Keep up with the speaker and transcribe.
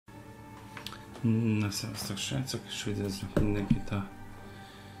Na, szevasztok srácok, és üdvözlök mindenkit a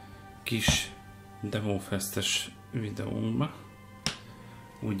kis demófestes videómba.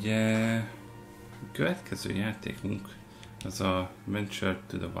 Ugye a következő játékunk az a Venture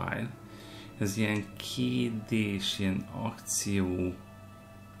to the Wild. Ez ilyen 2D-s, ilyen akció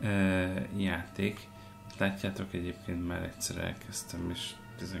játék. Látjátok, egyébként már egyszer elkezdtem, és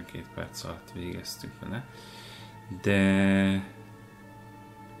 12 perc alatt végeztük vele. De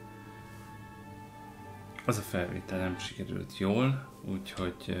az a felvétel nem sikerült jól,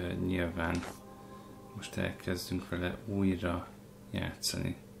 úgyhogy nyilván most elkezdünk vele újra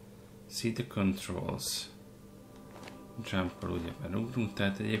játszani. See the controls. Jump-al ugye berugrunk,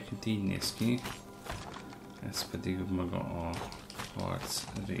 tehát egyébként így néz ki. Ez pedig maga a harc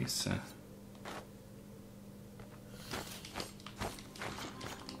része.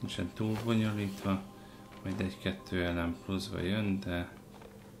 Nincsen túl bonyolítva, majd egy-kettő elem pluszba jön, de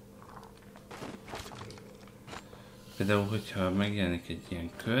például, hogyha megjelenik egy ilyen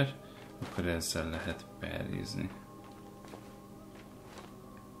kör, akkor ezzel lehet parrizni.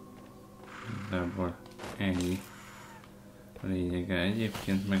 Igazából ennyi a lényege.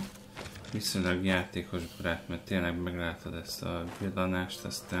 Egyébként meg viszonylag játékos barát, mert tényleg meglátod ezt a villanást,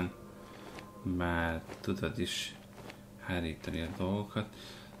 aztán már tudod is hárítani a dolgokat.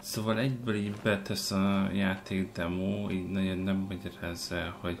 Szóval egyből így betesz a játék demo, így nagyon nem magyarázza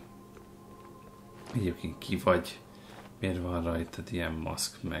el, hogy egyébként ki vagy, miért van rajtad ilyen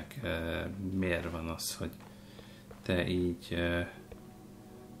maszk, meg miért van az, hogy te így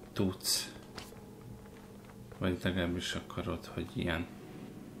tudsz, vagy legalábbis akarod, hogy ilyen.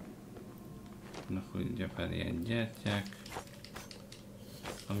 Vannak ugye már ilyen gyertyák,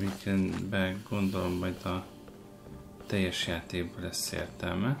 amikben gondolom majd a teljes játékban lesz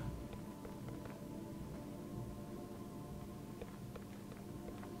értelme.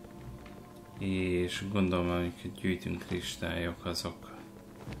 És gondolom, amiket gyűjtünk kristályok, azok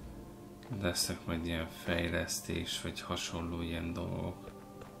lesznek majd ilyen fejlesztés, vagy hasonló ilyen dolgok.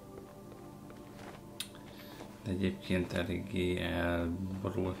 De egyébként eléggé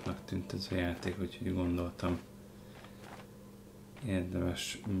elborultnak tűnt ez a játék, úgyhogy gondoltam,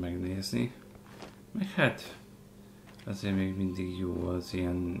 érdemes megnézni. Meg hát azért még mindig jó az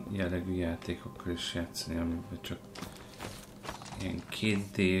ilyen jellegű játékokkal is játszani, amiben csak ilyen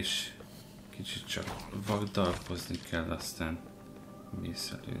 2D-s, kicsit csak vagdalkozni kell, aztán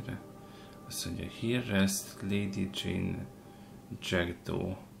mész előre. Azt mondja, here rest Lady Jane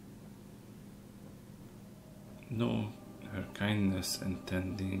Jackdaw. No, her kindness and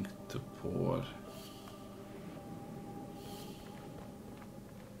tending to poor.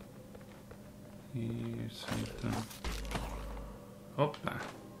 Here szerintem. Hoppá!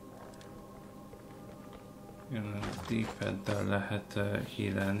 Igen, a D-paddel lehet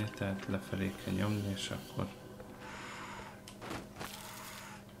healelni, tehát lefelé kell nyomni, és akkor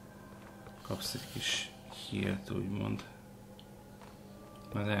kapsz egy kis healt, úgymond.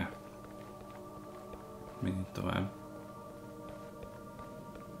 Na de, menjünk tovább.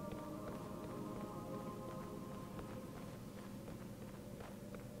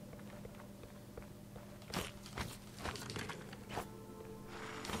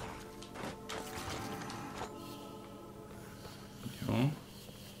 Jó.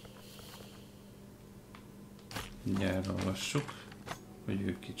 Mindjárt olvassuk, hogy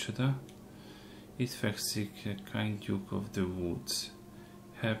ő kicsoda. Itt fekszik a kind duke of the woods.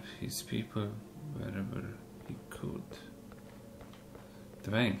 Help his people wherever he could. De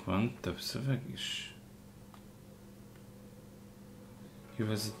velünk van több szöveg is. He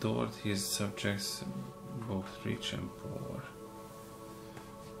was adored his subjects both rich and poor.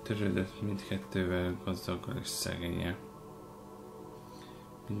 Törődött mindkettővel, gazdaggal és szegénye.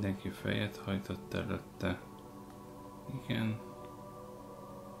 Mindenki fejet hajtott előtte. Igen.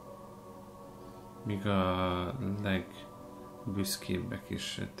 Míg a legbüszkébbek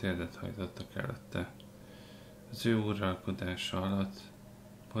is térdet hajtottak előtte. Az ő uralkodása alatt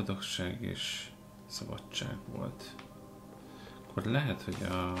boldogság és szabadság volt. Akkor lehet, hogy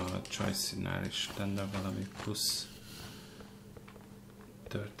a Choice-nál is lenne valami plusz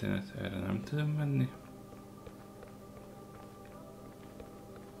történet, erre nem tudom menni.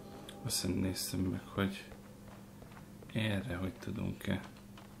 Aztán néztem meg, hogy erre hogy tudunk-e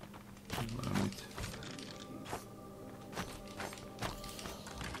valamit.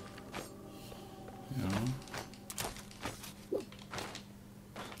 Jó.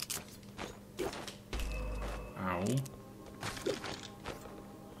 Au.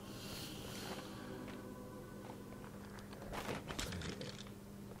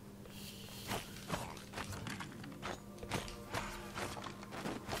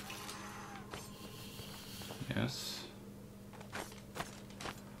 Yes.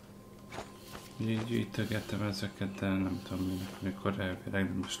 Így gyűjtögetem ezeket, de nem tudom mikor elvileg,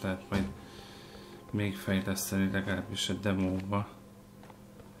 de most lehet majd még fejleszteni, legalábbis a demóba.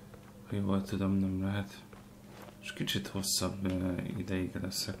 Ha jól tudom, nem lehet. És kicsit hosszabb ideig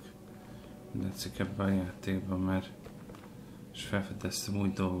leszek. Látszik ebben a játékban már. És felfedeztem új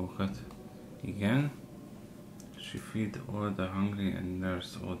dolgokat. Igen. She feed all the hungry and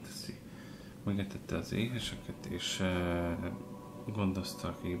nurse all the sick. Megetette az éheseket és gondozta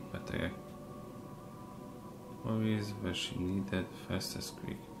a betegek. Always where she needed fastest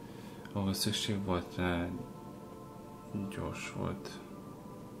quick. Ahol szükség volt rá, gyors volt.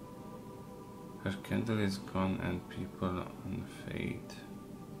 Her candle is gone and people on fade.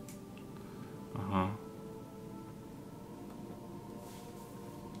 Aha.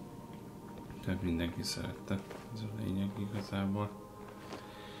 Tehát mindenki szerette. Ez a lényeg igazából.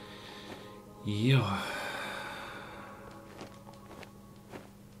 Jó.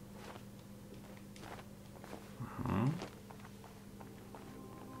 Aha.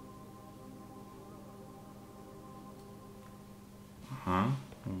 Aha.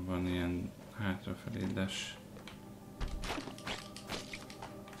 Van ilyen hátrafelé dash.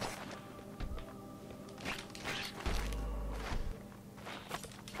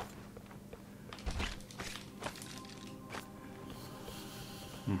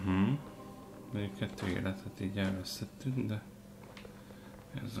 Mondjuk 2 életet így elvesztettünk, de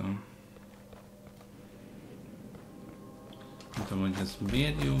ez a... Nem tudom, hogy ez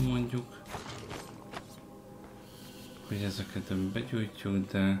miért jó mondjuk, hogy ezeket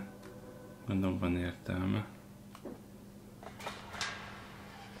begyújtjuk, de gondolom van értelme.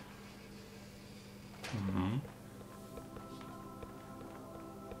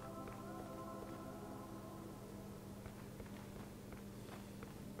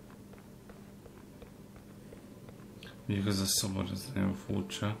 Mondjuk ez a szobor, ez nagyon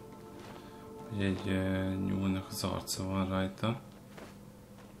furcsa, hogy egy nyúlnak az arca van rajta.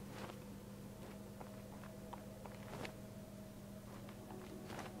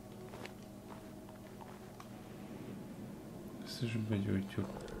 Ezt is begyújtjuk.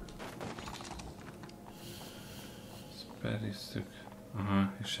 Ezt berisztük.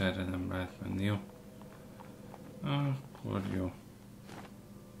 Aha, és erre nem lehet menni, jó? Akkor jó.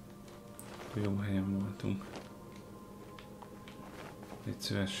 Akkor jó helyen voltunk. Légy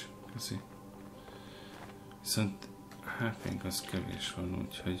szíves, köszi. Viszont HP-nk az kevés van,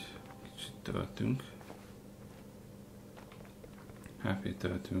 úgyhogy kicsit töltünk. HP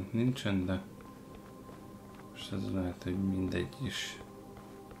töltünk nincsen, de most az lehet, hogy mindegy is.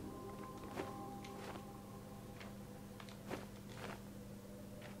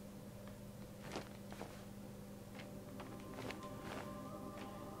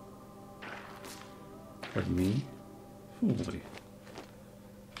 Vagy mi? Fúj!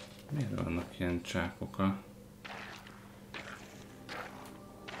 Miért vannak ilyen csákok?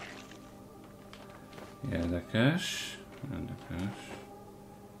 Érdekes. Érdekes.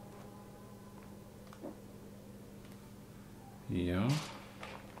 Jó.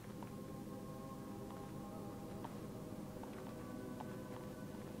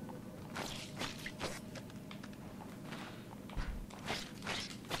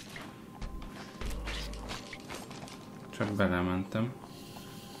 Csak belementem.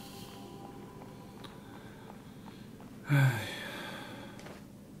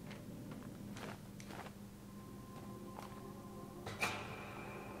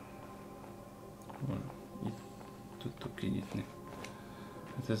 Itt tudtuk kinyitni.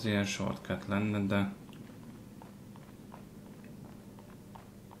 Hát ez ilyen shortcut lenne, de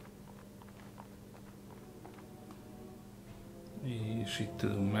és itt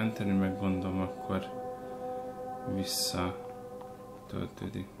tudunk menteni, meg gondolom akkor vissza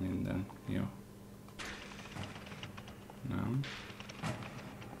töltődik minden. Jó. Nem.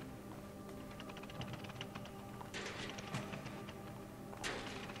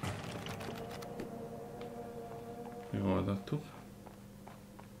 Megoldottuk.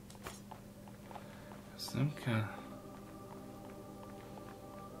 Ezt nem kell.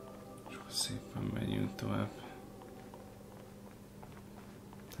 És akkor szépen megyünk tovább.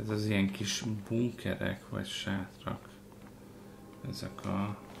 Tehát az ilyen kis bunkerek vagy sátrak. Ezek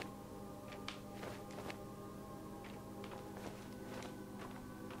a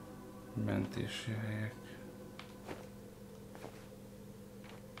mentési helyek.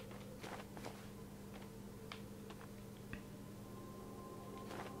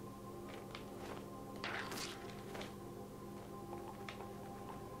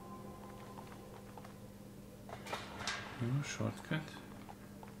 Jó, shortcut.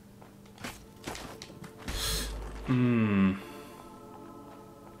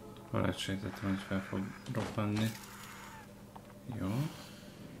 Valahogy sejtettem, hogy fel fog robbanni. Jó.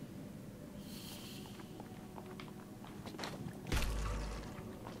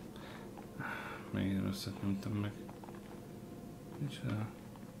 Még rosszat nyomtam meg. Micsoda.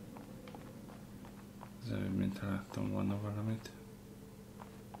 Az előbb, mintha láttam volna valamit.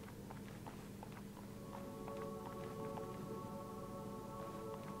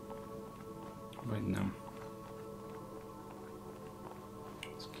 Vagy nem.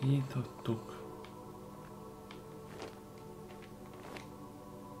 Ezt kinyitottuk.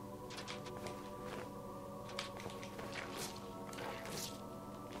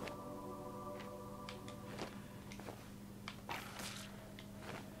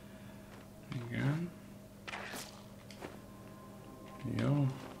 Igen. Jó.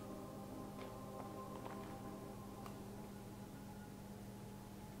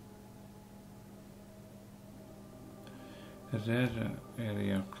 Rare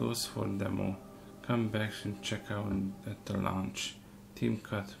area closed for demo. Come back and check out at the launch. Team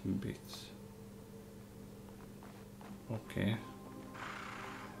cut bits. Okay.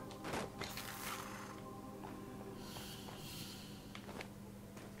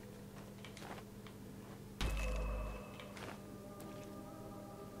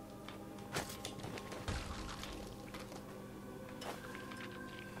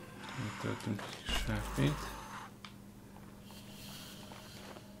 Töltünk egy kis sáfét.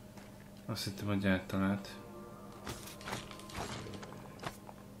 Azt hittem, hogy eltalált.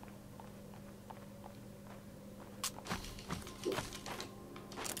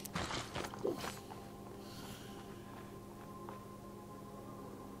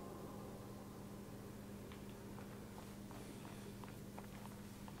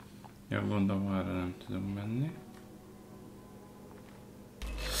 Ja, gondolom, arra nem tudom menni.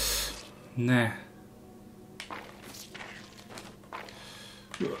 Ne!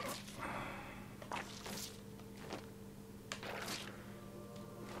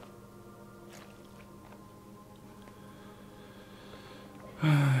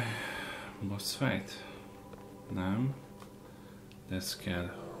 Boss fight? Nem. De ez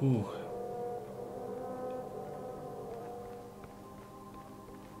kell. Hú.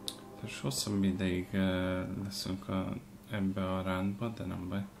 És hosszabb ideig leszünk ebbe a rántba, de nem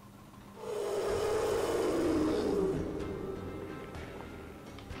baj.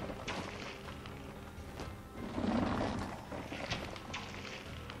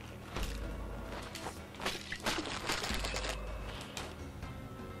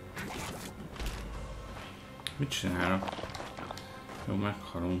 Mit csinálok? Jó,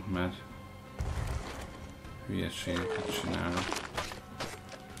 meghalunk, mert hülyeségeket csinálok.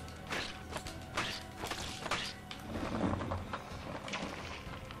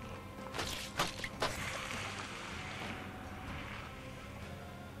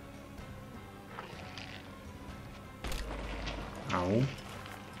 Au.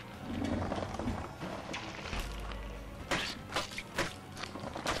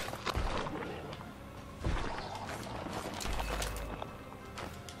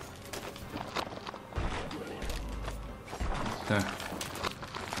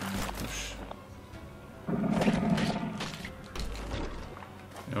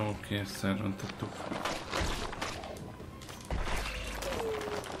 Jó, oké, ezt elrontottuk.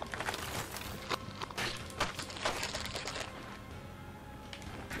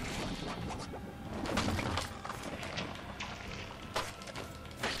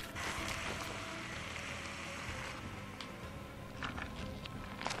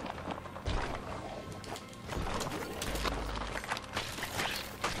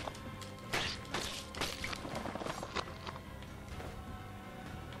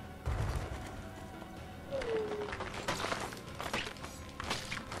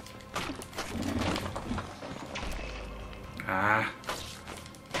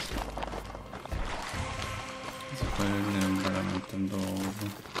 Ez akkor nem belementem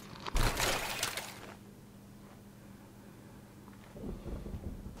dolgokba.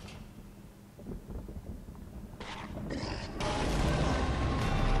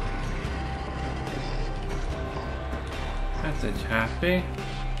 Hát egy HP,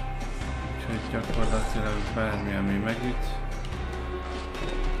 úgyhogy gyakorlatilag bármi, ami megüt.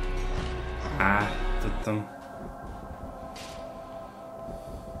 Tudtam.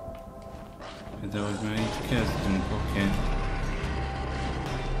 De hogy már itt kezdünk, oké.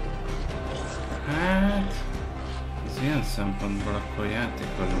 Hát... ez ilyen szempontból akkor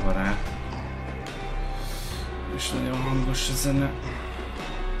játékos barát. És nagyon hangos a zene.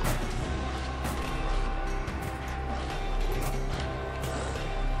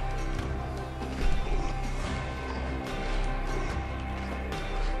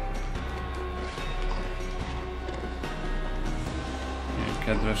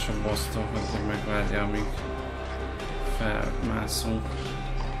 kedves a bossztól, hogy megvárja, amíg felmászunk.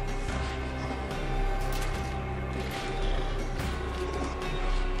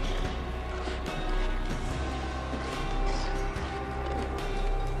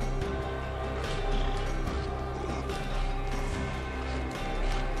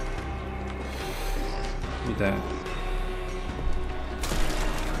 Ide.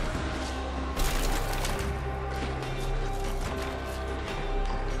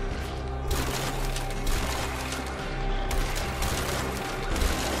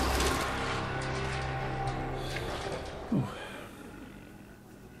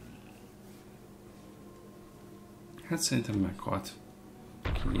 Hát szerintem meghalt.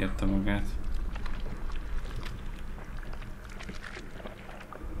 Kiírta magát.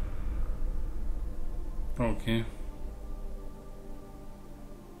 Oké.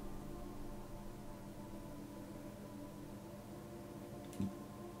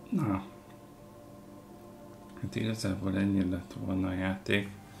 Na. Hát igazából ennyi lett volna a játék.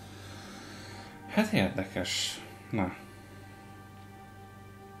 Hát érdekes. Na.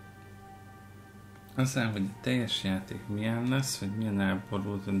 Aztán, hogy a teljes játék milyen lesz, vagy milyen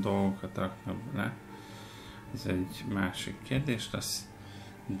elborult dolgokat raknak bele, ez egy másik kérdés lesz,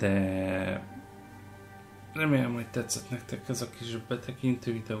 de remélem, hogy tetszett nektek ez a kis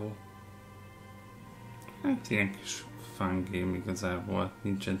betekintő videó. Hát ilyen kis fun game igazából,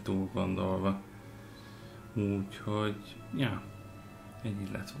 nincsen túl gondolva. Úgyhogy, ja,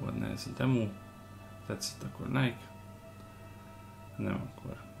 ennyi lett volna ez a demo. Tetszett, akkor like, nem,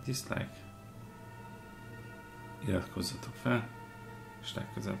 akkor dislike. Iratkozzatok fel, és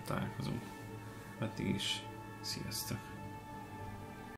legközelebb találkozunk. Addig is, sziasztok!